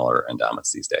much smaller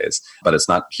endowments these days, but it's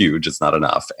not huge. It's not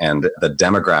enough. And the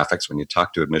demographics, when you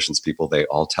talk to admissions people, they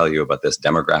all tell you about this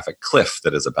demographic cliff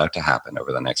that is about to happen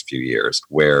over the next few years,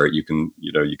 where you can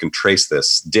trace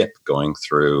this dip going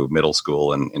through middle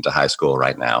school and into high school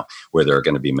right now, where there are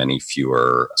going to be many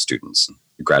fewer students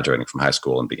graduating from high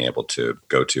school and being able to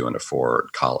go to and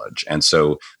afford college. And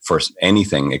so for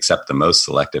anything except the most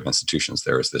selective institutions,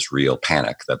 there is this real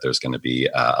panic that there's going to be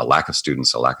a lack of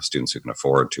students who can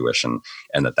afford tuition,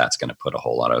 and that's going to put a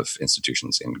whole lot of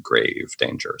institutions in grave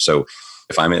danger. So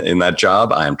if I'm in that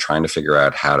job, I'm trying to figure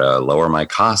out how to lower my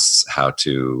costs, how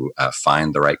to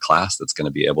find the right class that's going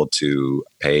to be able to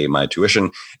pay my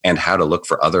tuition, and how to look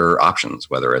for other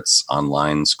options, whether it's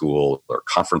online school or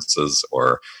conferences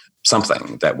or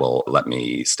something that will let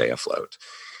me stay afloat.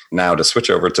 Now, to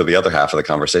switch over to the other half of the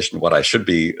conversation, what I should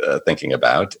be thinking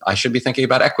about, I should be thinking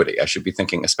about equity. I should be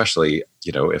thinking, especially,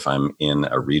 if I'm in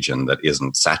a region that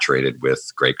isn't saturated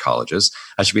with great colleges,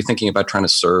 I should be thinking about trying to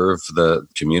serve the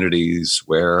communities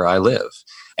where I live.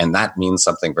 And that means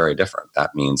something very different.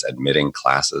 That means admitting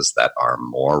classes that are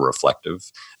more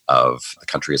reflective of the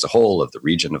country as a whole, of the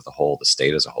region of the whole, the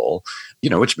state as a whole,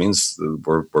 which means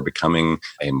we're becoming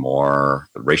a more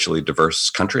racially diverse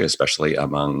country, especially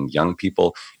among young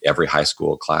people. Every high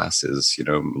school class is,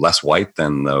 less white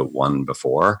than the one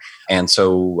before. And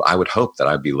so I would hope that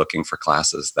I'd be looking for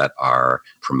classes that are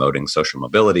promoting social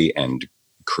mobility and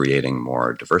creating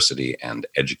more diversity and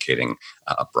educating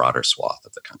a broader swath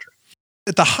of the country.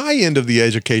 At the high end of the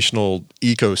educational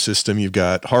ecosystem, you've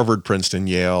got Harvard, Princeton,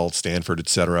 Yale, Stanford, et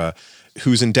cetera.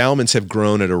 whose endowments have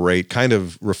grown at a rate kind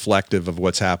of reflective of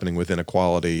what's happening with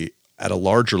inequality at a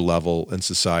larger level in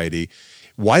society.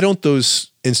 Why don't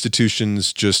those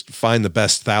institutions just find the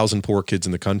best 1,000 poor kids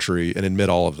in the country and admit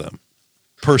all of them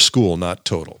per school, not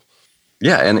total?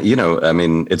 Yeah. And,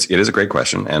 it is a great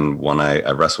question, and one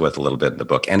I wrestle with a little bit in the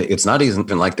book. And it's not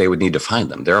even like they would need to find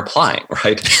them. They're applying,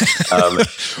 right?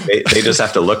 They just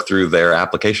have to look through their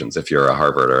applications. If you're a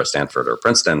Harvard or a Stanford or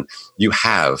Princeton, you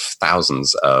have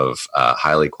thousands of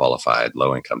highly qualified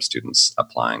low-income students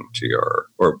applying to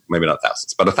or maybe not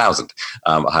thousands, but 1,000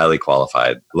 highly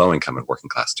qualified low-income and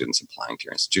working-class students applying to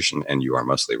your institution, and you are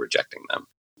mostly rejecting them.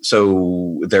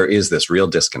 So there is this real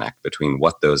disconnect between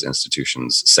what those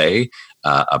institutions say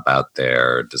about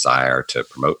their desire to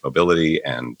promote mobility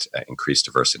and increase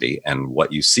diversity and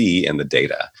what you see in the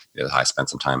data. I spent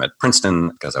some time at Princeton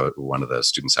because one of the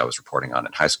students I was reporting on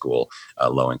in high school, a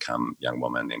low-income young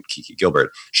woman named Kiki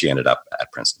Gilbert, she ended up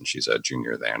at Princeton. She's a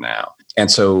junior there now.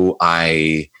 And so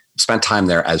I spent time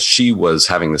there as she was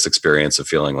having this experience of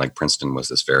feeling like Princeton was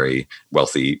this very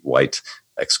wealthy, white,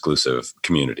 exclusive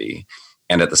community.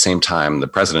 And at the same time, the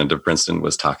president of Princeton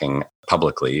was talking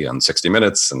publicly on 60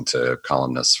 Minutes and to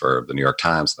columnists for the New York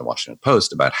Times and the Washington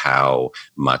Post about how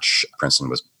much Princeton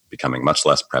was becoming much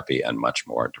less preppy and much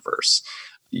more diverse.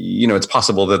 It's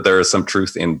possible that there is some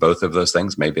truth in both of those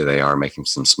things. Maybe they are making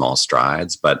some small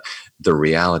strides, but the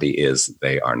reality is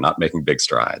they are not making big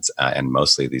strides. And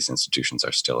mostly these institutions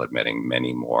are still admitting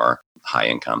many more high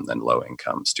income than low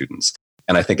income students.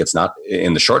 And I think it's not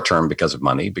in the short term because of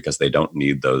money, because they don't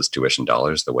need those tuition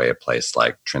dollars the way a place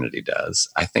like Trinity does.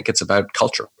 I think it's about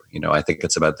culture. I think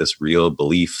it's about this real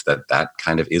belief that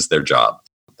kind of is their job,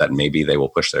 that maybe they will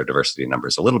push their diversity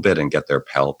numbers a little bit and get their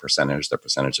Pell percentage, their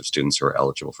percentage of students who are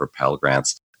eligible for Pell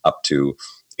grants up to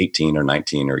 18 or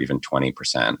 19 or even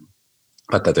 20%.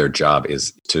 But that their job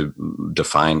is to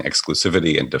define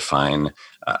exclusivity and define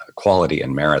quality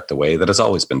and merit the way that has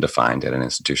always been defined at an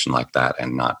institution like that,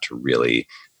 and not to really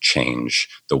change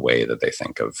the way that they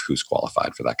think of who's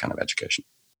qualified for that kind of education.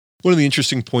 One of the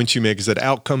interesting points you make is that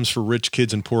outcomes for rich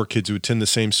kids and poor kids who attend the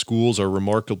same schools are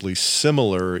remarkably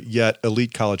similar, yet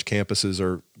elite college campuses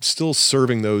are still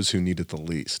serving those who need it the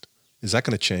least. Is that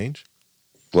going to change?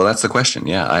 Well, that's the question.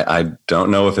 Yeah, I don't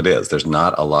know if it is. There's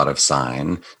not a lot of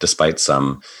sign, despite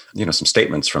some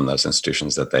statements from those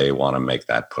institutions that they want to make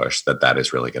that push, that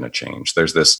is really going to change.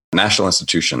 There's this national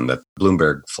institution that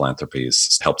Bloomberg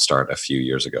Philanthropies helped start a few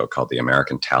years ago called the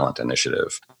American Talent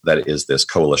Initiative. That is this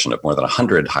coalition of more than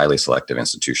 100 highly selective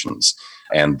institutions.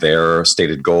 And their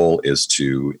stated goal is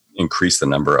to increase the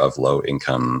number of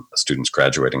low-income students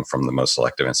graduating from the most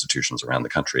selective institutions around the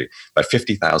country by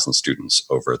 50,000 students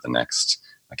over the next,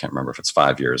 I can't remember if it's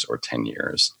 5 years or 10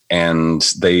 years. And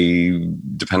they,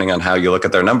 depending on how you look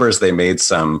at their numbers, they made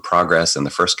some progress in the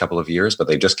first couple of years, but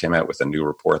they just came out with a new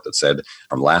report that said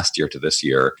from last year to this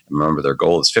year, remember their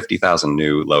goal is 50,000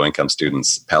 new low-income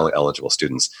students, Pell-eligible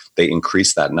students. They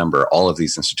increased that number, all of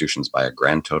these institutions, by a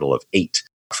grand total of 8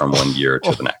 from one year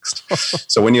to the next.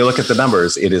 So when you look at the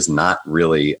numbers, it is not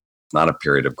a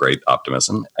period of great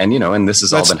optimism. And, and this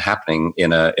has all been happening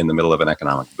in the middle of an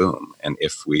economic boom. And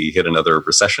if we hit another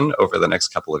recession over the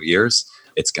next couple of years,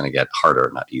 it's going to get harder,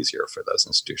 not easier, for those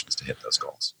institutions to hit those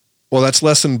goals. Well, that's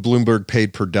less than Bloomberg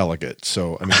paid per delegate.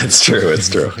 So, it's true. It's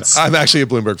true. I'm actually a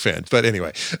Bloomberg fan, but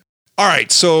anyway. All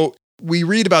right. So we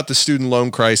read about the student loan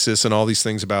crisis and all these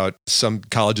things about some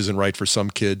colleges and right for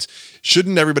some kids.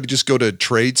 Shouldn't everybody just go to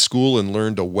trade school and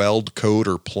learn to weld, code,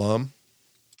 or plumb?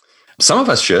 Some of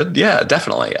us should. Yeah,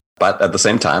 definitely. But at the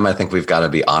same time, I think we've got to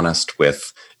be honest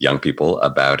with young people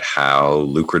about how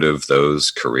lucrative those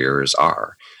careers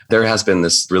are. There has been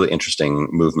this really interesting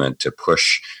movement to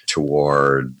push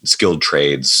toward skilled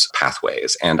trades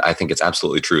pathways. And I think it's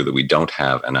absolutely true that we don't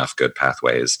have enough good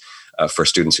pathways for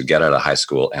students who get out of high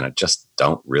school and just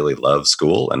don't really love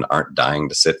school and aren't dying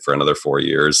to sit for another 4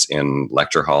 years in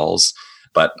lecture halls,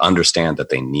 but understand that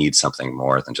they need something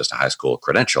more than just a high school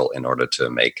credential in order to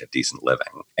make a decent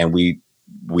living. And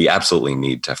we absolutely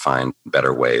need to find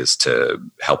better ways to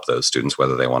help those students,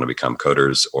 whether they want to become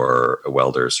coders or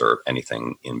welders or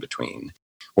anything in between.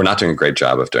 We're not doing a great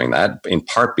job of doing that, in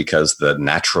part because the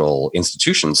natural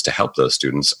institutions to help those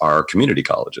students are community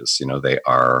colleges. They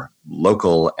are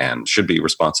local and should be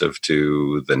responsive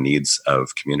to the needs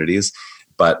of communities.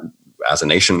 But as a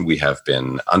nation, we have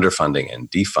been underfunding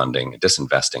and defunding,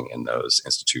 disinvesting in those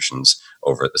institutions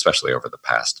especially over the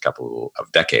past couple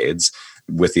of decades,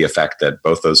 with the effect that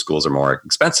both those schools are more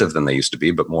expensive than they used to be,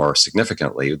 but more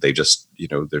significantly, they're just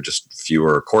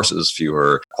fewer courses,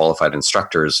 fewer qualified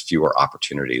instructors, fewer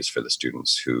opportunities for the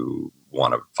students who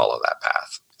want to follow that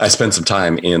path. I spent some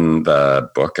time in the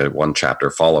book, one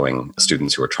chapter, following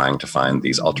students who are trying to find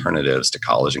these alternatives to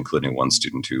college, including one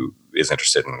student who is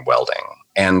interested in welding.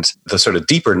 And the sort of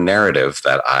deeper narrative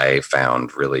that I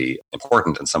found really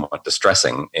important and somewhat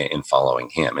distressing in following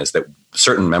him is that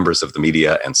certain members of the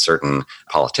media and certain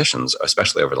politicians,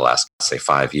 especially over the last, say,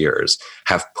 5 years,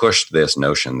 have pushed this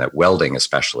notion that welding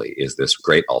especially is this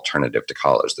great alternative to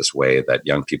college, this way that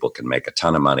young people can make a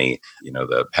ton of money. You know,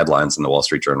 the headlines in the Wall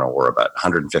Street Journal were about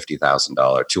 $150,000,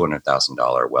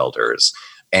 $200,000 welders.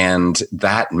 And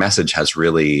that message has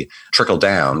really trickled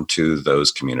down to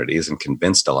those communities and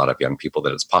convinced a lot of young people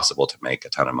that it's possible to make a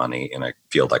ton of money in a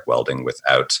field like welding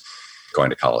without going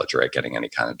to college or getting any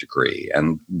kind of degree.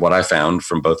 And what I found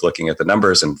from both looking at the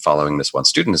numbers and following this one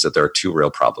student is that there are two real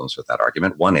problems with that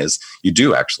argument. One is you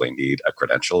do actually need a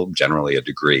credential, generally a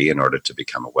degree, in order to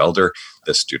become a welder.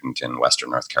 This student in Western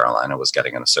North Carolina was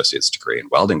getting an associate's degree in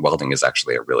welding. Welding is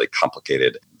actually a really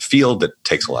complicated field that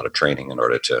takes a lot of training in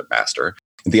order to master.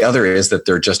 The other is that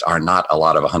there just are not a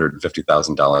lot of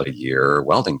 $150,000 a year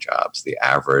welding jobs. The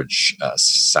average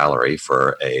salary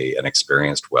for an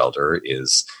experienced welder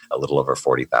is a little over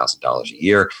 $40,000 a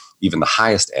year. Even the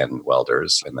highest end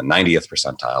welders in the 90th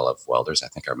percentile of welders, I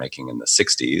think, are making in the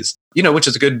 60s, which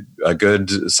is a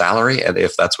good salary. And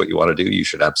if that's what you want to do, you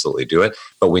should absolutely do it.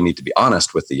 But we need to be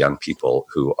honest with the young people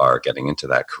who are getting into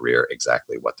that career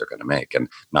exactly what they're going to make and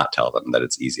not tell them that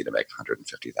it's easy to make $150,000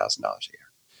 a year.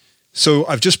 So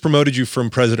I've just promoted you from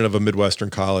president of a Midwestern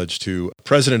college to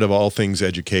president of all things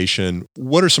education.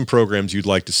 What are some programs you'd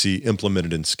like to see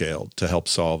implemented and scaled to help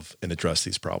solve and address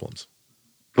these problems?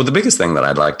 Well, the biggest thing that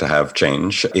I'd like to have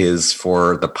change is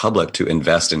for the public to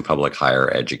invest in public higher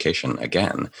education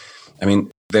again. I mean,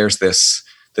 there's this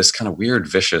kind of weird,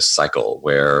 vicious cycle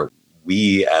where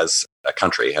we as a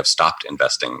country have stopped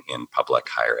investing in public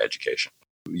higher education.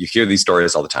 You hear these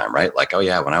stories all the time, right? Like, oh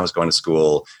yeah, when I was going to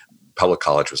school, public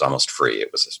college was almost free.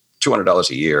 It was $200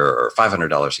 a year or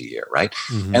 $500 a year, right?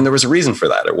 Mm-hmm. And there was a reason for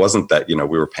that. It wasn't that, we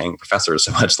were paying professors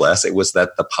so much less. It was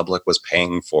that the public was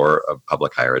paying for a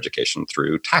public higher education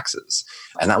through taxes.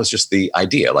 And that was just the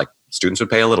idea. Like, students would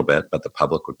pay a little bit, but the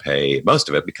public would pay most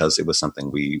of it because it was something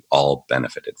we all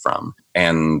benefited from.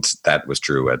 And that was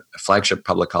true at flagship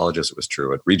public colleges. It was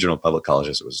true at regional public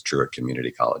colleges. It was true at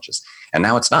community colleges. And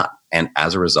now it's not. And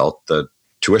as a result, the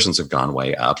tuitions have gone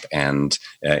way up, and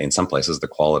in some places, the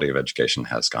quality of education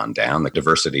has gone down. The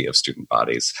diversity of student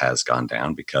bodies has gone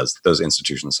down because those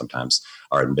institutions sometimes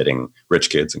are admitting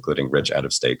rich kids, including rich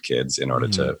out-of-state kids, in order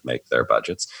to make their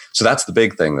budgets. So that's the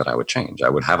big thing that I would change. I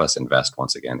would have us invest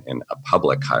once again in a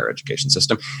public higher education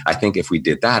system. I think if we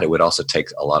did that, it would also take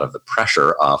a lot of the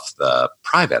pressure off the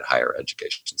private higher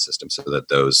education system so that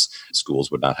those schools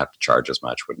would not have to charge as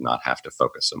much, would not have to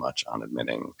focus so much on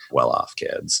admitting well-off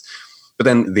kids. But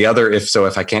then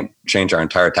if I can't change our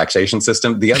entire taxation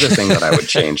system, the other thing that I would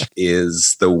change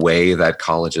is the way that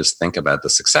colleges think about the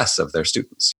success of their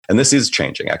students. And this is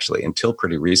changing, actually. Until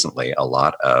pretty recently, a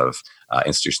lot of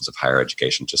institutions of higher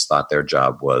education just thought their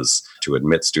job was to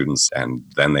admit students and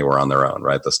then they were on their own,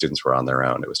 right? The students were on their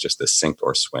own. It was just this sink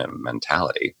or swim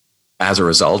mentality. As a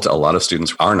result, a lot of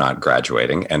students are not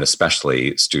graduating, and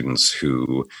especially students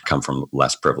who come from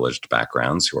less privileged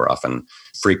backgrounds, who are often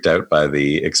freaked out by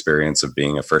the experience of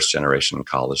being a first-generation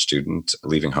college student,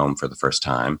 leaving home for the first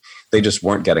time. They just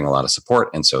weren't getting a lot of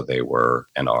support, and so they were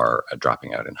and are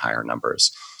dropping out in higher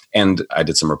numbers. And I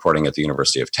did some reporting at the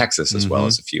University of Texas, as well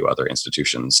as a few other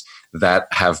institutions that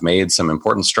have made some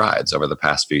important strides over the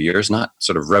past few years, not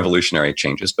sort of revolutionary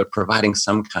changes, but providing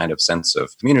some kind of sense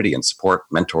of community and support,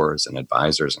 mentors and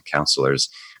advisors and counselors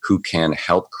who can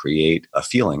help create a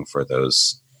feeling for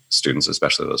those students,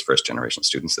 especially those first generation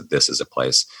students, that this is a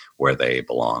place where they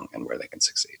belong and where they can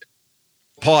succeed.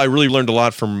 Paul, I really learned a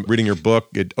lot from reading your book.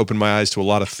 It opened my eyes to a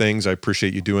lot of things. I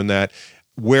appreciate you doing that.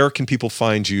 Where can people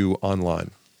find you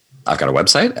online? I've got a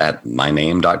website at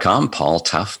myname.com, Paul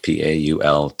Tough,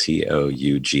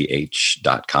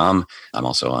 PaulTough.com. I'm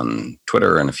also on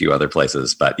Twitter and a few other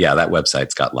places. But yeah, that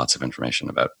website's got lots of information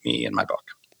about me and my book.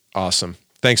 Awesome.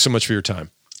 Thanks so much for your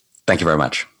time. Thank you very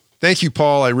much. Thank you,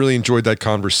 Paul. I really enjoyed that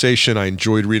conversation. I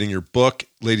enjoyed reading your book.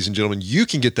 Ladies and gentlemen, you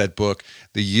can get that book,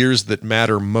 The Years That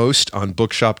Matter Most, on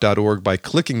bookshop.org by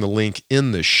clicking the link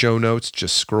in the show notes.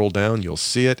 Just scroll down, you'll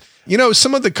see it.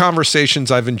 Some of the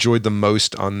conversations I've enjoyed the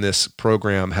most on this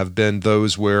program have been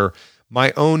those where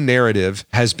my own narrative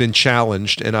has been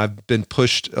challenged and I've been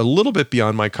pushed a little bit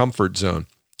beyond my comfort zone.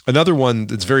 Another one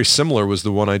that's very similar was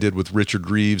the one I did with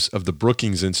Richard Reeves of the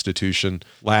Brookings Institution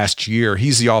last year.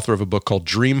 He's the author of a book called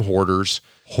Dream Hoarders.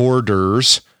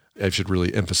 I should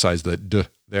really emphasize the D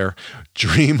there,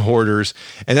 Dream Hoarders.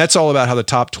 And that's all about how the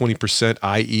top 20%,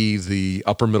 i.e. the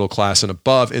upper middle class and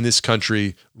above in this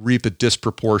country, reap a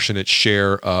disproportionate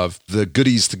share of the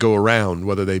goodies to go around,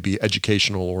 whether they be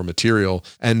educational or material,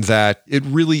 and that it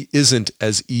really isn't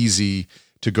as easy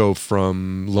to go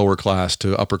from lower class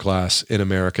to upper class in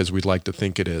America as we'd like to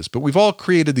think it is. But we've all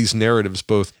created these narratives,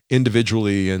 both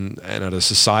individually and at a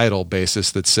societal basis,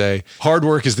 that say hard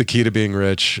work is the key to being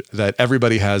rich, that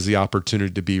everybody has the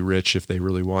opportunity to be rich if they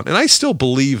really want. And I still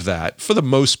believe that for the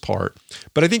most part.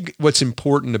 But I think what's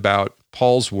important about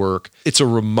Paul's work, it's a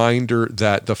reminder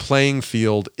that the playing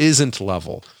field isn't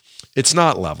level. It's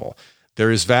not level. There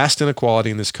is vast inequality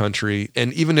in this country.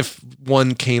 And even if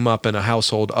one came up in a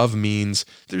household of means,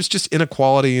 there's just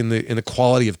inequality in the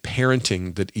inequality of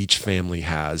parenting that each family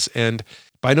has. And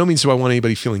by no means do I want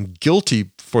anybody feeling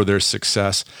guilty for their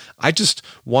success. I just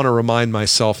want to remind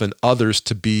myself and others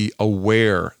to be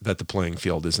aware that the playing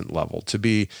field isn't level, to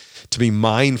be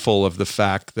mindful of the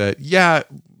fact that, yeah,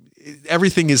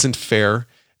 everything isn't fair.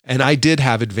 And I did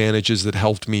have advantages that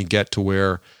helped me get to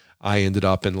where I ended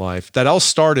up in life. That all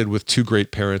started with two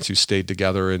great parents who stayed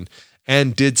together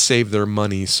and did save their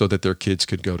money so that their kids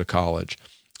could go to college.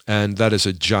 And that is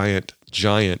a giant,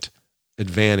 giant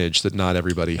advantage that not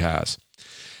everybody has.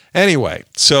 Anyway,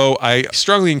 so I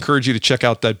strongly encourage you to check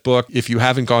out that book. If you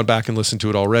haven't gone back and listened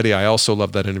to it already, I also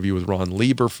love that interview with Ron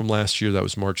Lieber from last year. That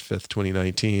was March 5th,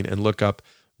 2019. And look up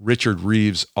Richard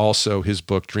Reeves, also his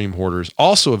book, Dream Hoarders,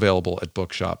 also available at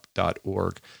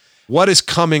bookshop.org. What is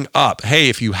coming up? Hey,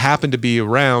 if you happen to be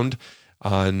around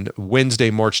on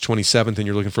Wednesday, March 27th, and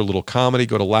you're looking for a little comedy,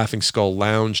 go to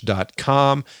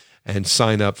LaughingSkullLounge.com and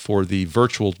sign up for the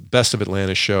virtual Best of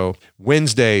Atlanta show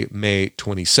Wednesday, May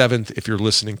 27th. If you're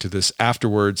listening to this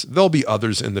afterwards, there'll be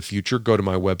others in the future. Go to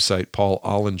my website,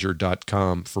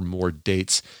 paulollinger.com, for more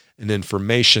dates and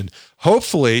information.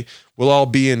 Hopefully, we'll all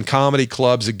be in comedy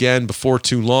clubs again before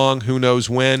too long. Who knows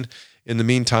when? In the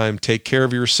meantime, take care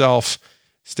of yourself.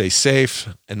 Stay safe.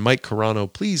 And Mike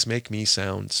Carano, please make me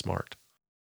sound smart.